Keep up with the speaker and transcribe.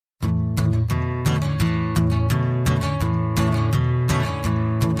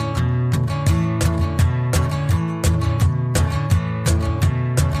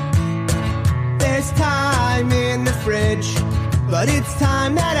but it's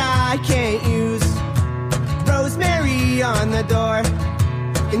time that I can't use. Rosemary on the door,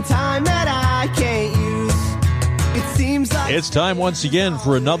 in time that I can't use. It seems like it's time once again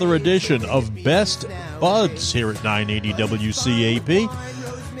for another edition of Best Buds here at 980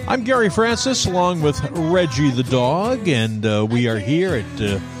 WCAP. I'm Gary Francis along with Reggie the dog, and we are here at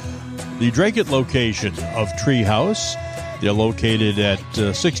the Drake location of Treehouse. They're located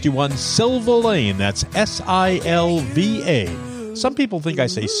at 61 Silva Lane. That's S-I-L-V-A. Some people think I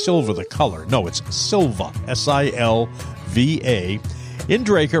say silver, the color. No, it's Silva, S-I-L-V-A, in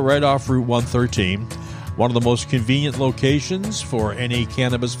Drake, right off Route 113. One of the most convenient locations for any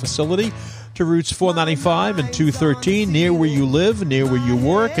cannabis facility to routes 495 and 213, near where you live, near where you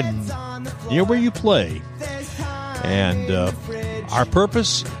work, and near where you play. And our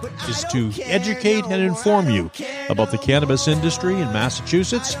purpose is to educate and inform you about the cannabis industry in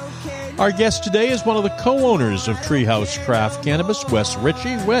Massachusetts. Our guest today is one of the co-owners of Treehouse Craft Cannabis, Wes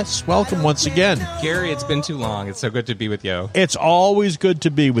Ritchie. Wes, welcome once again. Gary, it's been too long. It's so good to be with you. It's always good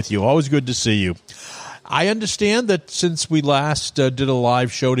to be with you. Always good to see you. I understand that since we last did a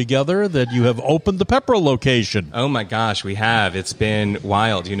live show together that you have opened the Pepperell location. Oh, my gosh, we have. It's been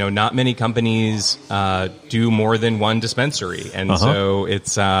wild. You know, not many companies do more than one dispensary. And so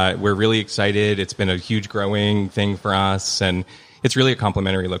it's we're really excited. It's been a huge growing thing for us. And it's really a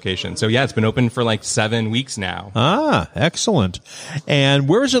complimentary location. So, yeah, it's been open for like 7 weeks now. Ah, excellent. And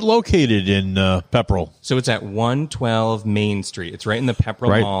where is it located in Pepperell? So it's at 112 Main Street. It's right in the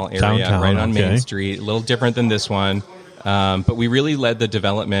Pepperell Mall area, downtown, right on Main Street. A little different than this one. But we really led the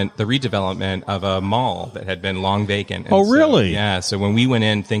redevelopment of a mall that had been long vacant. And really? Yeah. So when we went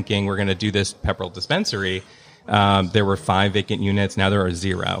in thinking we're going to do this Pepperell dispensary, there were 5 vacant units. Now there are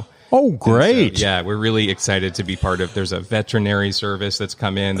 0. Oh, great. So, yeah, we're really excited to be part of. There's a veterinary service that's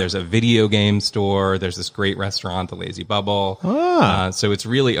come in. There's a video game store. There's this great restaurant, the Lazy Bubble. So it's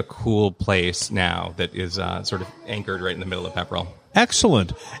really a cool place now that is sort of anchored right in the middle of Pepperell.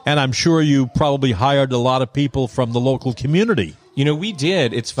 Excellent. And I'm sure you probably hired a lot of people from the local community. You know, we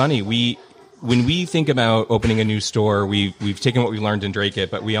did. It's funny. When we think about opening a new store, we've taken what we learned in Drake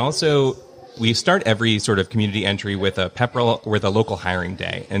It, but we start every sort of community entry with a local hiring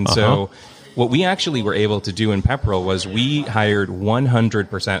day. And so what we actually were able to do in Pepperell was we hired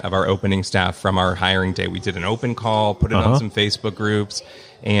 100% of our opening staff from our hiring day. We did an open call, put it on some Facebook groups,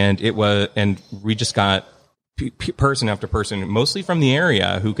 and we just got person after person, mostly from the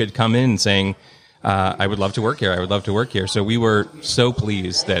area, who could come in saying, I would love to work here. I would love to work here. So we were so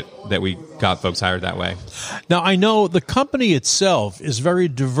pleased that we got folks hired that way. Now, I know the company itself is very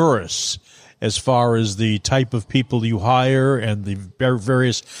diverse as far as the type of people you hire and the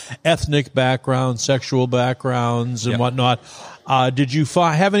various ethnic backgrounds, sexual backgrounds, and whatnot. Did you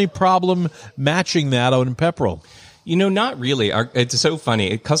have any problem matching that out in Pepperell? You know, not really. It's so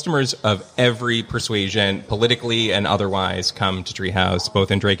funny. Customers of every persuasion, politically and otherwise, come to Treehouse,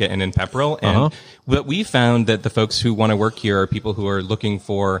 both in Drake and in Pepperell. And what we found that the folks who want to work here are people who are looking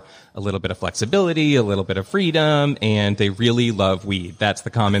for a little bit of flexibility, a little bit of freedom, and they really love weed. That's the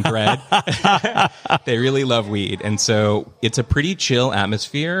common thread. They really love weed. And so it's a pretty chill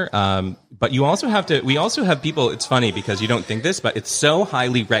atmosphere. But we also have people, it's funny because you don't think this, but it's so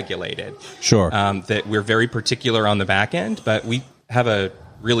highly regulated. Sure. That we're very particular on the back end, but we have a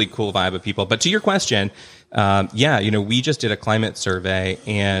really cool vibe of people. But to your question, we just did a climate survey,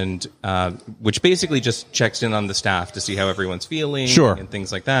 and which basically just checks in on the staff to see how everyone's feeling and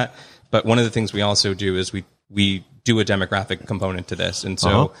things like that. But one of the things we also do is we do a demographic component to this. And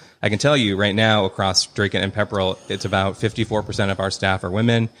so I can tell you right now across Drake and Pepperell, it's about 54% of our staff are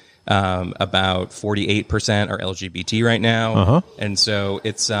women. About 48% are LGBT right now. And so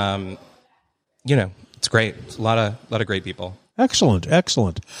it's, it's great. It's a lot of great people. Excellent.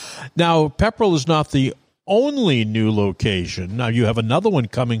 Now, Pepperell is not the only new location. Now, you have another one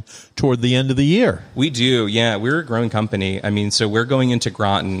coming toward the end of the year. We do, yeah. We're a growing company. I mean, so we're going into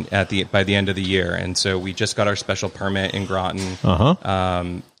Groton by the end of the year, and so we just got our special permit in Groton,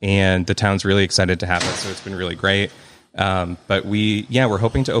 and the town's really excited to have it, so it's been really great. But we're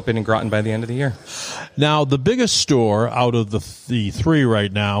hoping to open in Groton by the end of the year. Now, the biggest store out of the three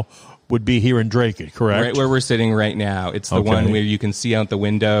right now would be here in Drake, correct? Right where we're sitting right now. It's the one where you can see out the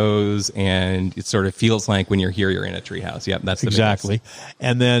windows, and it sort of feels like when you're here, you're in a treehouse. Yep, that's the exactly. Biggest.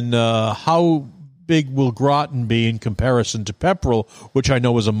 And then how big will Groton be in comparison to Pepperell, which I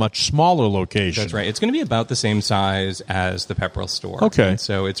know is a much smaller location? That's right. It's going to be about the same size as the Pepperell store. Okay. And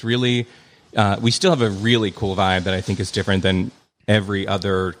so it's really, we still have a really cool vibe that I think is different than every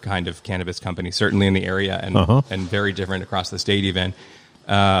other kind of cannabis company, certainly in the area, and very different across the state even.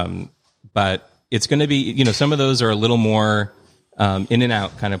 But it's going to be, some of those are a little more in and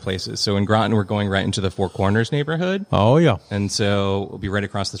out kind of places. So in Groton, we're going right into the Four Corners neighborhood. Oh, yeah. And so we'll be right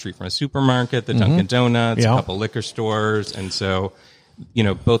across the street from a supermarket, the Dunkin' Donuts, Yeah. a couple liquor stores. And so,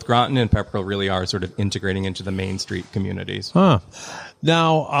 both Groton and Pepperell really are sort of integrating into the Main Street communities. Huh.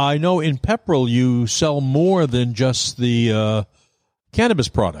 Now, I know in Pepperell you sell more than just the cannabis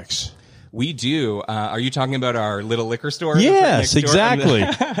products. We do. Are you talking about our little liquor store? Yes, next door?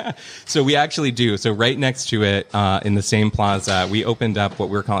 exactly. So we actually do. So right next to it, in the same plaza, we opened up what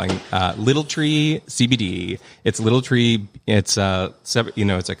we're calling Little Tree CBD. It's Little Tree. It's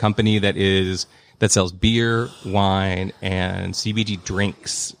it's a company that sells beer, wine, and CBD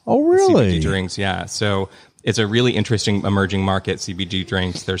drinks. Oh, really? CBD drinks, yeah. So it's a really interesting emerging market, CBD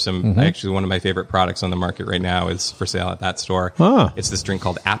drinks. There's some, actually one of my favorite products on the market right now is for sale at that store. Ah. It's this drink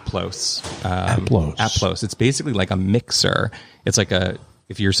called Aplos. Aplos. It's basically like a mixer. It's like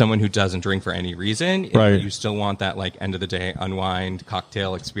if you're someone who doesn't drink for any reason, Right. you still want that like end of the day unwind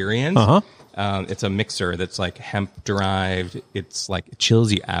cocktail experience. It's a mixer that's like hemp derived. It's like it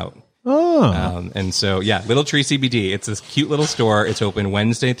chills you out. And so, yeah, Little Tree CBD. It's this cute little store. It's open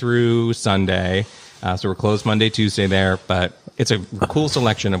Wednesday through Sunday. So we're closed Monday, Tuesday there, but it's a cool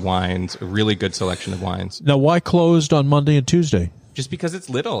selection of wines, a really good selection of wines. Now, why closed on Monday and Tuesday? Just because it's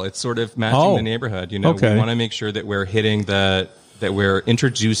little, it's sort of matching the neighborhood. Okay. We want to make sure that we're hitting that we're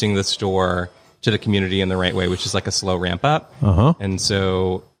introducing the store to the community in the right way, which is like a slow ramp up. And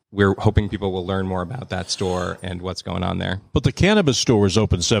so we're hoping people will learn more about that store and what's going on there. But the cannabis store is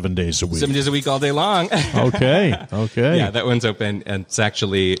open 7 days a week. 7 days a week, all day long. Okay. Yeah, that one's open, and it's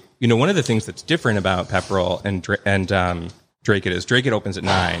actually, one of the things that's different about Pepperell and Drake is Drake opens at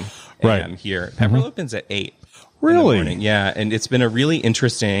 9 Right. a.m. here. Pepperell opens at 8. Really? In the morning. Yeah, and it's been a really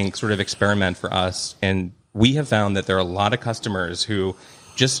interesting sort of experiment for us, and we have found that there are a lot of customers who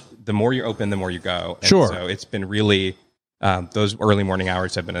just the more you're open, the more you go. And Sure. So it's been really those early morning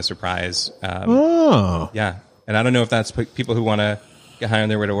hours have been a surprise. Yeah, and I don't know if that's people who want to get high on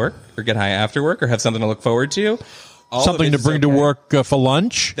their way to work or get high after work or have something to look forward to. Something to bring to work for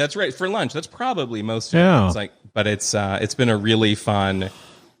lunch? That's right, for lunch. That's probably most of Yeah. it. But it's been a really fun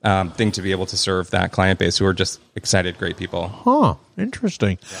thing to be able to serve that client base who are just excited, great people. Huh.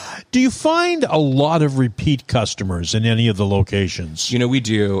 Interesting. Do you find a lot of repeat customers in any of the locations? We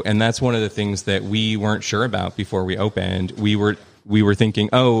do, and that's one of the things that we weren't sure about before we opened. We were thinking,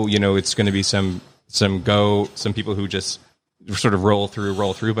 it's going to be some people who just sort of roll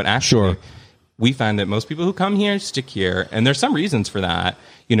through, but actually, we find that most people who come here stick here, and there's some reasons for that.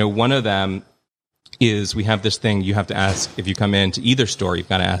 One of them is we have this thing you have to ask if you come into either store. You've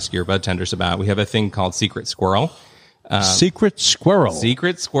got to ask your bud tenders about. We have a thing called Secret Squirrel. Secret Squirrel.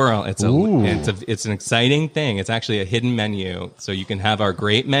 Secret Squirrel. It's an exciting thing. It's actually a hidden menu, so you can have our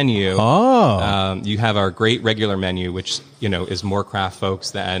great menu. You have our great regular menu, which is more craft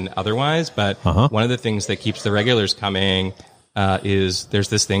folks than otherwise. But one of the things that keeps the regulars coming is there's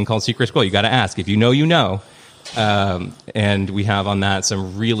this thing called Secret Squirrel. You got to ask if you know. And we have on that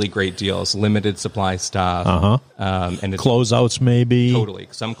some really great deals, limited supply stuff, and it's closeouts maybe. Totally,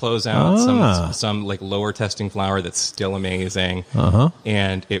 some closeouts, some like lower testing flower that's still amazing,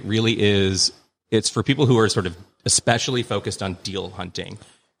 and it really is. It's for people who are sort of especially focused on deal hunting.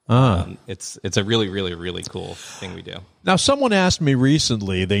 It's a really, really, really cool thing we do. Now, someone asked me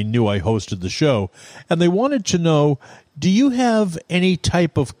recently, they knew I hosted the show, and they wanted to know, do you have any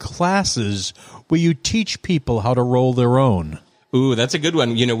type of classes where you teach people how to roll their own? Ooh, that's a good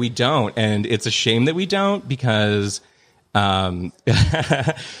one. We don't, and it's a shame that we don't because but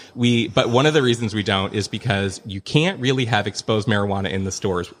one of the reasons we don't is because you can't really have exposed marijuana in the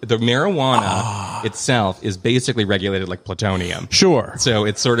stores. The marijuana itself is basically regulated like plutonium. Sure. So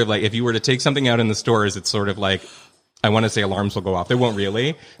it's sort of like if you were to take something out in the stores, it's sort of like, I want to say alarms will go off. They won't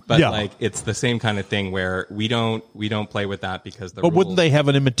really, but like it's the same kind of thing where we don't play with that because the But wouldn't they have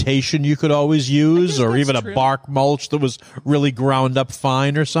an imitation you could always use, or even a bark mulch that was really ground up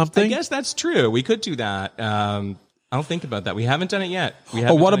fine or something? I guess that's true. We could do that. I'll think about that. We haven't done it yet.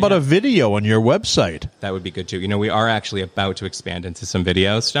 What about a video on your website? That would be good too. We are actually about to expand into some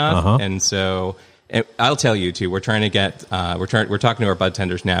video stuff, and so I'll tell you too. We're trying to get we're talking to our bud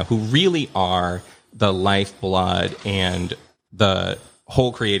tenders now, who really are the lifeblood and the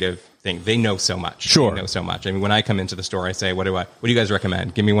whole creative thing. They know so much. Sure, they know so much. I mean, when I come into the store, I say, "What do you guys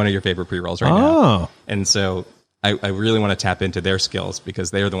recommend? Give me one of your favorite pre-rolls right now." And so I really want to tap into their skills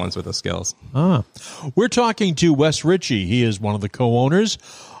because they're the ones with the skills. We're talking to Wes Ritchie. He is one of the co-owners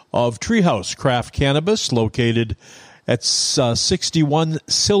of Treehouse Craft Cannabis, located at 61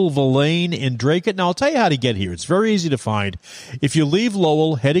 Silva Lane in Drake. Now, I'll tell you how to get here. It's very easy to find. If you leave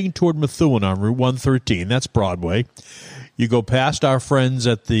Lowell heading toward Methuen on Route 113, that's Broadway, You go past our friends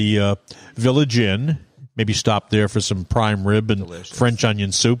at the Village Inn. Maybe stop there for some prime rib and French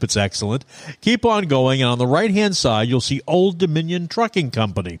onion soup. It's excellent. Keep on going, and on the right-hand side, you'll see Old Dominion Trucking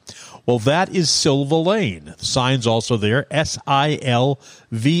Company. Well, that is Silva Lane. The sign's also there,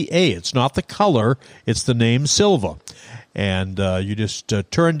 S-I-L-V-A. It's not the color, it's the name Silva. And you just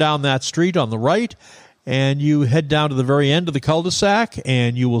turn down that street on the right, and you head down to the very end of the cul-de-sac,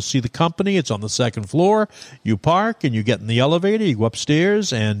 and you will see the company. It's on the second floor. You park, and you get in the elevator. You go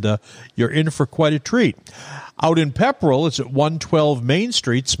upstairs, and you're in for quite a treat. Out in Pepperell, it's at 112 Main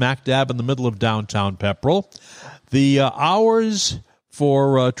Street, smack dab in the middle of downtown Pepperell. The hours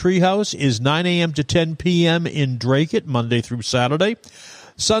for Treehouse is 9 a.m. to 10 p.m. in Drake, Monday through Saturday.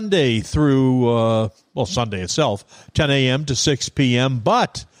 Sunday through, Sunday itself, 10 a.m. to 6 p.m.,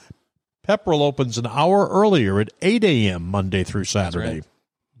 but Pepperell opens an hour earlier at 8 a.m. Monday through Saturday.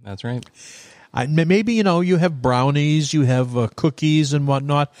 That's right. Maybe, you have brownies, you have cookies and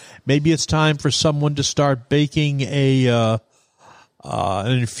whatnot. Maybe it's time for someone to start baking an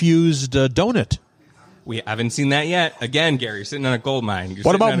infused donut. We haven't seen that yet. Again, Gary, you're sitting on a gold mine.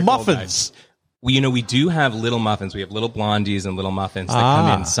 What about muffins? We do have little muffins. We have little blondies and little muffins that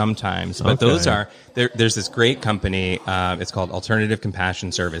come in sometimes. But those are, there's this great company. It's called Alternative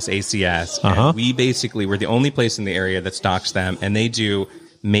Compassion Service, ACS. And we're the only place in the area that stocks them. And they do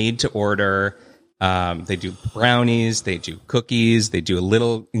made to order. They do brownies. They do cookies. They do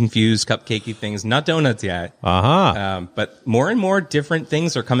little infused cupcakey things. Not donuts yet. But more and more different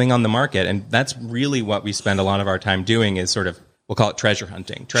things are coming on the market. And that's really what we spend a lot of our time doing is sort of, we'll call it treasure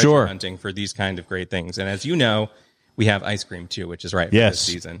hunting for these kind of great things. And as you know, we have ice cream too, which is right for this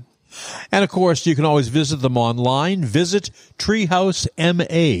season. And of course, you can always visit them online. Visit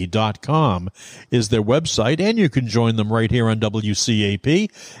treehousema.com is their website, and you can join them right here on WCAP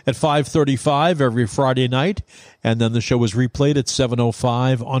at 5:35 every Friday night. And then the show is replayed at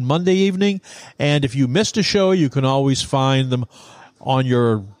 7:05 on Monday evening. And if you missed a show, you can always find them on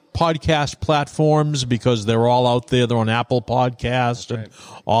your podcast platforms because they're all out there. They're on Apple Podcast and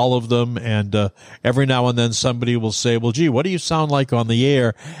all of them. And every now and then somebody will say, well, gee, what do you sound like on the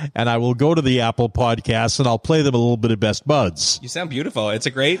air? And I will go to the Apple Podcast and I'll play them a little bit of Best Buds. You sound beautiful. It's a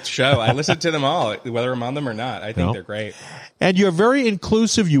great show. I listen to them all, whether I'm on them or not. I think they're great. And you're very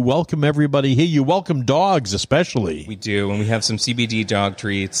inclusive. You welcome everybody here. You welcome dogs especially. We do. And we have some CBD dog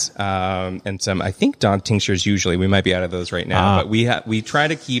treats and some, I think, dog tinctures usually. We might be out of those right now. But we try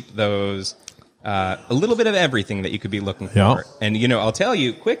to keep those a little bit of everything that you could be looking for. And, I'll tell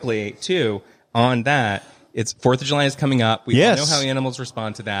you quickly, too, on that, it's 4th of July is coming up. We all know how animals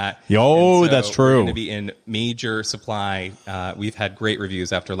respond to that. That's true. We're going to be in major supply. We've had great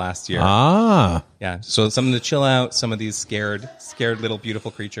reviews after last year. Yeah. So something to chill out. Some of these scared little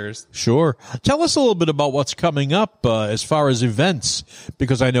beautiful creatures. Sure. Tell us a little bit about what's coming up as far as events,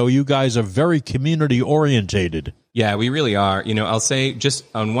 because I know you guys are very community orientated. Yeah, we really are. I'll say just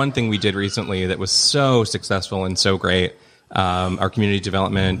on one thing we did recently that was so successful and so great. Our community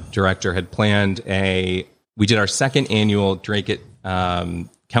development director had planned we did our second annual Drake It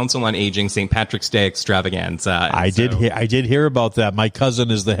Council on Aging St. Patrick's Day extravaganza. I did hear about that. My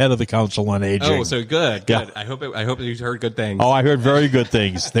cousin is the head of the Council on Aging. Oh, so good. Yeah. I hope you heard good things. Oh, I heard very good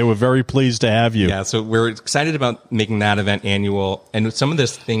things. They were very pleased to have you. Yeah, so we're excited about making that event annual. And some of the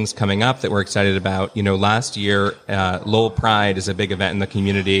things coming up that we're excited about, last year, Lowell Pride is a big event in the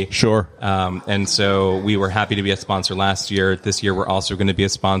community. Sure. And so we were happy to be a sponsor last year. This year, we're also going to be a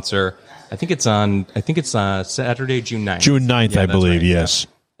sponsor. I think it's Saturday, June 9th. June 9th, I believe, right, yes. Yeah.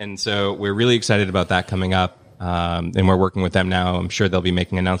 And so we're really excited about that coming up. And we're working with them now. I'm sure they'll be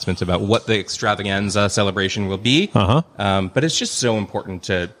making announcements about what the extravaganza celebration will be. But it's just so important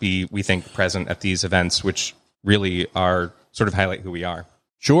to be, we think, present at these events, which really are sort of highlight who we are.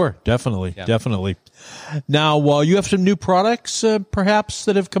 Sure, definitely, definitely. Now, you have some new products, perhaps,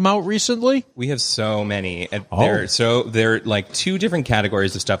 that have come out recently? We have so many. There are like two different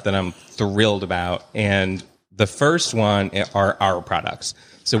categories of stuff that I'm thrilled about. And the first one are our products.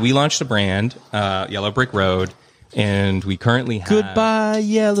 So we launched a brand, Yellow Brick Road, and we currently have... Goodbye,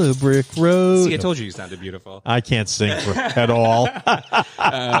 Yellow Brick Road. See, I told you sounded beautiful. I can't sing at all.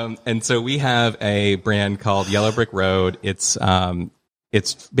 And so we have a brand called Yellow Brick Road. It's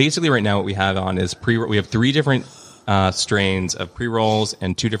basically right now what we have on is we have 3 different strains of pre-rolls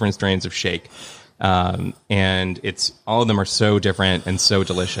and 2 different strains of shake. And all of them are so different and so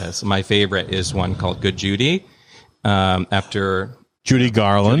delicious. My favorite is one called Good Judy, after Judy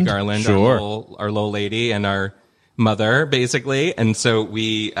Garland, sure, our Lowell lady and our mother, basically. And so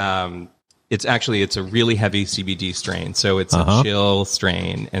we it's a really heavy CBD strain. So it's a chill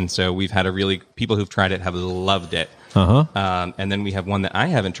strain. And so we've had people who've tried it have loved it. And then we have one that I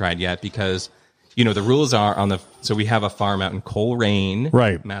haven't tried yet because, the rules are so we have a farm out in Coleraine,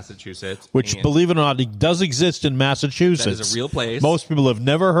 right, Massachusetts. Which, believe it or not, it does exist in Massachusetts. That is a real place. Most people have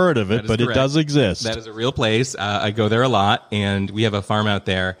never heard of it, but correct. It does exist. That is a real place. I go there a lot, and we have a farm out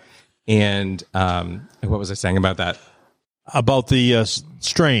there. And what was I saying about that? About the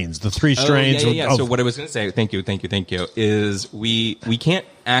strains, the 3 strains. Yeah. So what I was going to say, thank you, is we can't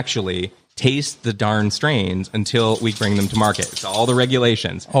actually taste the darn strains until we bring them to market. It's all the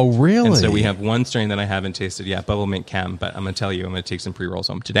regulations. Oh, really? And so we have one strain that I haven't tasted yet, Bubble Mint Chem, but I'm going to tell you, I'm going to take some pre-rolls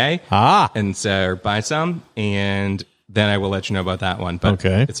home today. And so buy some, and then I will let you know about that one. But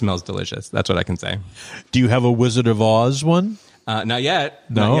it smells delicious. That's what I can say. Do you have a Wizard of Oz one? Not yet.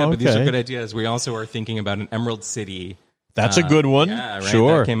 No, not yet, but these are good ideas. We also are thinking about an Emerald City. That's a good one. Yeah, right.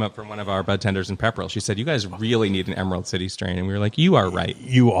 Sure. That came up from one of our bud tenders in Pepperell. She said, you guys really need an Emerald City strain. And we were like, you are right.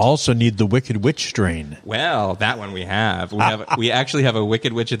 You also need the Wicked Witch strain. Well, that one we have. We actually have a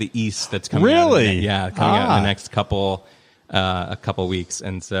Wicked Witch of the East that's coming out. Really? Coming out in the next couple weeks.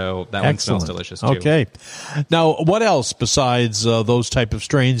 And so that one smells delicious too. Okay. Now, what else besides those type of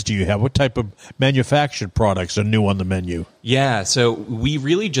strains do you have? What type of manufactured products are new on the menu? Yeah, so we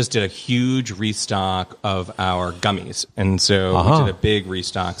really just did a huge restock of our gummies. And so we did a big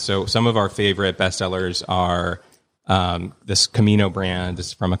restock. So some of our favorite bestsellers are this Camino brand. This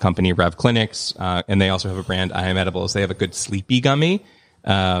is from a company, Rev Clinics. And they also have a brand, I Am Edibles. They have a good sleepy gummy.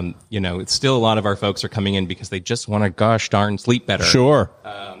 It's still a lot of our folks are coming in because they just want to gosh darn sleep better. Sure.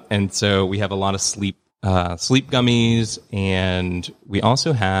 And so we have a lot of sleep gummies, and we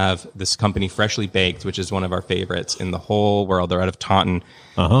also have this company, Freshly Baked, which is one of our favorites in the whole world. They're out of Taunton.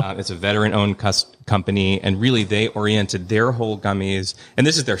 It's a veteran-owned company, and really they oriented their whole gummies, and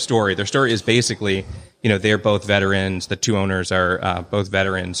this is their story. Their story is basically, they're both veterans. The 2 owners are both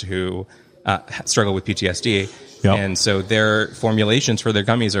veterans who struggle with PTSD. Yep. And so their formulations for their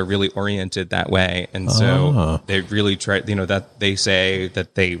gummies are really oriented that way. And so they really try, that they say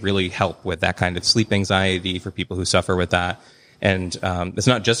that they really help with that kind of sleep anxiety for people who suffer with that. And it's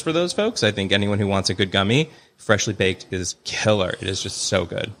not just for those folks. I think anyone who wants a good gummy, Freshly Baked is killer. It is just so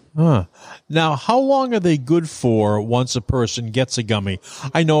good. Now, how long are they good for once a person gets a gummy?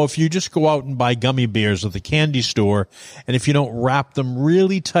 I know if you just go out and buy gummy bears at the candy store, and if you don't wrap them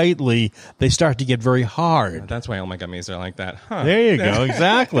really tightly, they start to get very hard. That's why all my gummies are like that. There you go.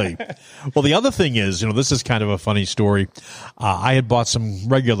 Exactly. Well, the other thing is, this is kind of a funny story. I had bought some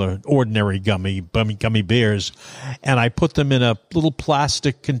regular, ordinary gummy bears, and I put them in a little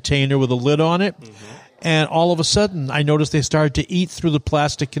plastic container with a lid on it. Mm-hmm. And all of a sudden, I noticed they started to eat through the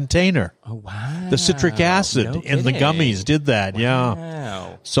plastic container. Oh, wow. The citric acid in the gummies did that,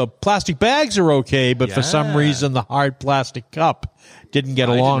 yeah. So plastic bags are okay, but for some reason, the hard plastic cup didn't get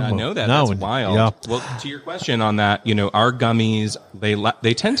along. I did not know that. That's wild. Yeah. Well, to your question on that, our gummies,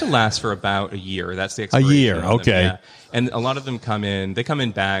 they tend to last for about a year. That's the expiration. A year, okay. Yeah. And a lot of them come in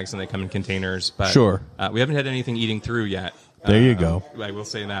bags and they come in containers. But sure. We haven't had anything eating through yet. There you go. I will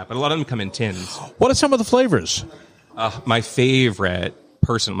say that. But a lot of them come in tins. What are some of the flavors? My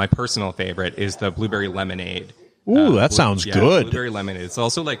personal favorite is the blueberry lemonade. Ooh, that sounds good. Blueberry lemonade. It's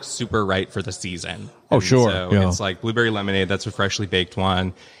also like super right for the season. Oh, sure. So it's like blueberry lemonade. That's a freshly baked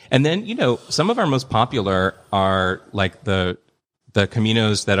one. And then, some of our most popular are like the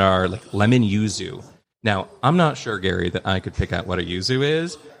Caminos that are like lemon yuzu. Now, I'm not sure, Gary, that I could pick out what a yuzu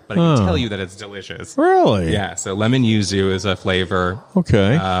is, but I can tell you that it's delicious. Really? Yeah, so lemon yuzu is a flavor.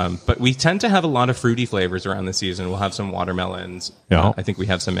 Okay. But we tend to have a lot of fruity flavors around the season. We'll have some watermelons. Yeah. I think we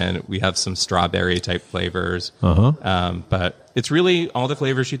have some strawberry type flavors. But it's really all the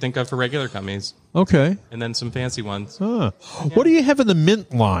flavors you think of for regular gummies. Okay. And then some fancy ones. What do you have in the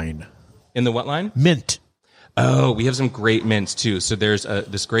mint line? In the what line? Mint. Oh, we have some great mints too. So there's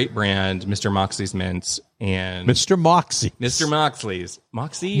this great brand, Mr. Moxley's mints, and Mr. Moxley. Mr. Moxley's.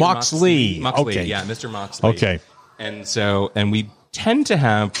 Moxley. Moxley. Yeah, Mr. Moxley. Okay. And we tend to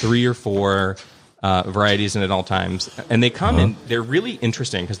have 3 or 4 varieties in at all times, and they come in. They're really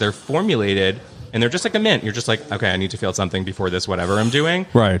interesting because they're formulated, and they're just like a mint. You're just like, okay, I need to feel something before this whatever I'm doing.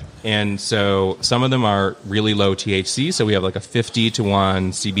 Right. And so some of them are really low THC. So we have like a 50-1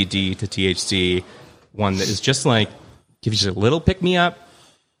 CBD to THC. One that is just like gives you a little pick me up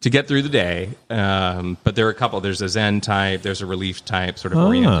to get through the day. But there are a couple. There's a Zen type. There's a relief type, sort of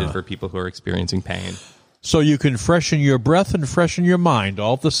oriented for people who are experiencing pain. So you can freshen your breath and freshen your mind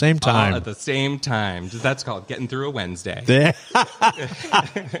all at the same time. All at the same time. That's called getting through a Wednesday.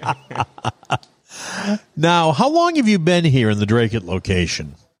 Now, how long have you been here in the Drake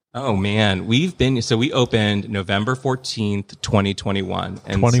location? Oh man, we opened November 14th, 2021.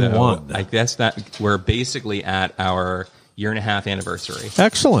 And 21. So I guess that we're basically at our 1.5 year anniversary.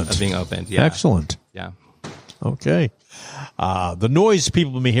 Excellent. Of being opened. Yeah. Excellent. Yeah. Okay. The noise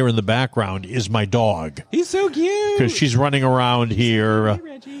people may hear in the background is my dog. He's so cute. Because she's running around here. Hey,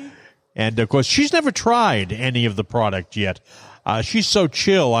 Reggie. And, of course, she's never tried any of the product yet. She's so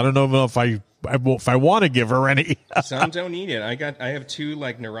chill. I don't know if I want to give her any. Some don't need it. I have 2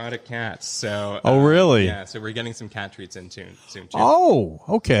 neurotic cats. So. Oh, really? Yeah. So we're getting some cat treats in soon too. Oh,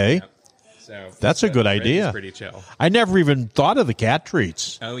 okay. Yep. So that's a good Reggie's idea. Pretty chill. I never even thought of the cat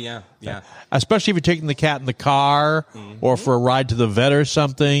treats. Oh yeah, yeah. Especially if you're taking the cat in the car or for a ride to the vet or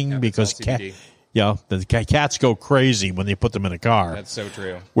something, Yeah, because the cats go crazy when they put them in a car. That's so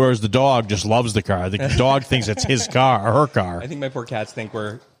true. Whereas the dog just loves the car. The dog thinks it's his car or her car. I think my poor cats think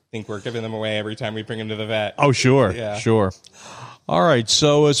we're giving them away every time we bring them to the vet. Oh, sure. Yeah. Sure. All right.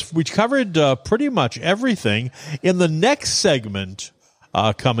 So as we covered pretty much everything, in the next segment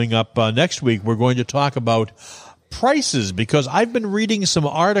coming up next week, we're going to talk about prices, because I've been reading some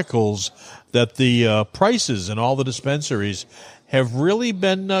articles that the prices in all the dispensaries have really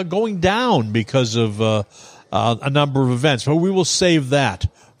been going down because of a number of events. But we will save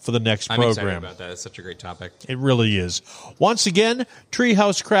that for the next program. I'm excited about that. It's such a great topic. It really is. Once again,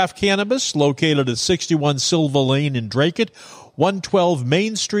 Treehouse Craft Cannabis, located at 61 Silva Lane in Dracut, 112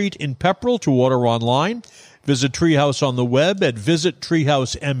 Main Street in Pepperell. To order online, visit Treehouse on the web at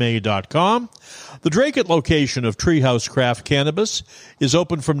visittreehousema.com. The Dracut location of Treehouse Craft Cannabis is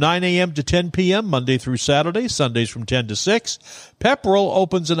open from 9 a.m. to 10 p.m. Monday through Saturday, Sundays from 10 to 6. Pepperell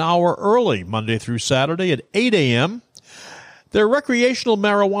opens an hour early, Monday through Saturday at 8 a.m. They're a recreational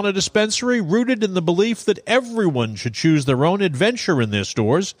marijuana dispensary rooted in the belief that everyone should choose their own adventure in their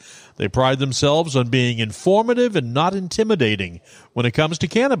stores. They pride themselves on being informative and not intimidating when it comes to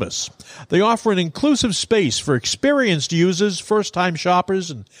cannabis. They offer an inclusive space for experienced users, first-time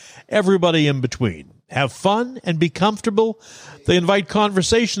shoppers, and everybody in between. Have fun and be comfortable. They invite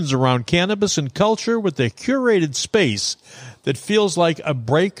conversations around cannabis and culture with their curated space that feels like a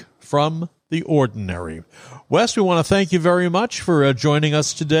break from the ordinary. Wes, we want to thank you very much for joining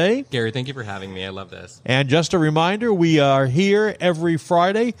us today. Gary, thank you for having me. I love this. And just a reminder, we are here every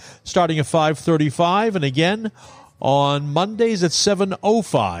Friday starting at 5:35 and again on Mondays at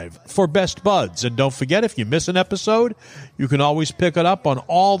 7:05 for Best Buds. And don't forget, if you miss an episode, you can always pick it up on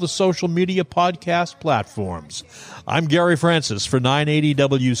all the social media podcast platforms. I'm Gary Francis for 980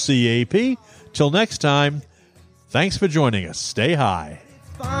 WCAP. Till next time, thanks for joining us. Stay high.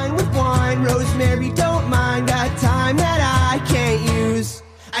 Fine with wine, rosemary, don't mind. Got time that I can't use.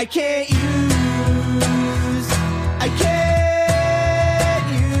 I can't use. I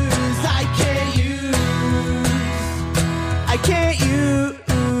can't use. I can't use. I can't use.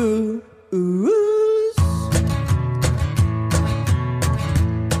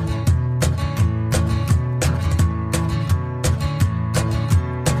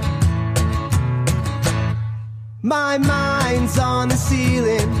 My mind's on the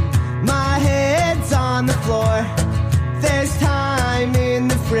ceiling, my head's on the floor. There's time in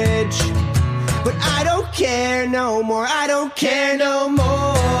the fridge, but I don't care no more. I don't care no more.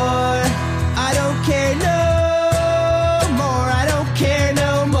 I don't care no more. I don't care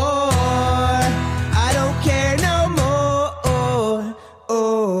no more. I don't care no more. Oh,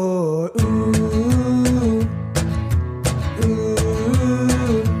 ooh, ooh.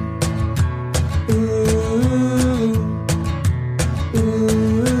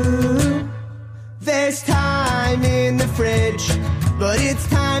 There's time in the fridge, but it's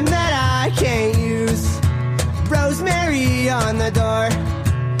time that I can't use. Rosemary on the door,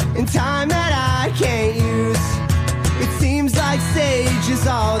 and time that I can't use. It seems like sage is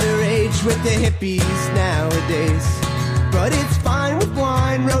all the rage with the hippies nowadays. But it's fine with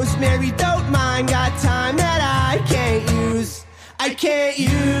wine, rosemary, don't mind. Got time that I can't use. I can't use.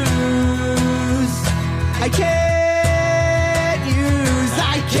 I can't use.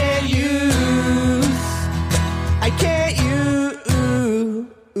 I can't use. I can't use.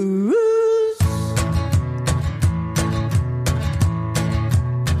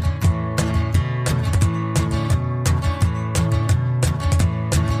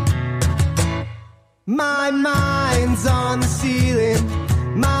 My mind's on the ceiling,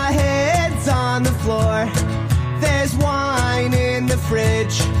 my head's on the floor. There's wine in the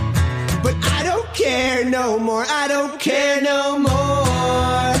fridge, but I don't care no more. I don't care no more.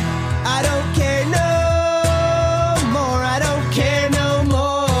 I don't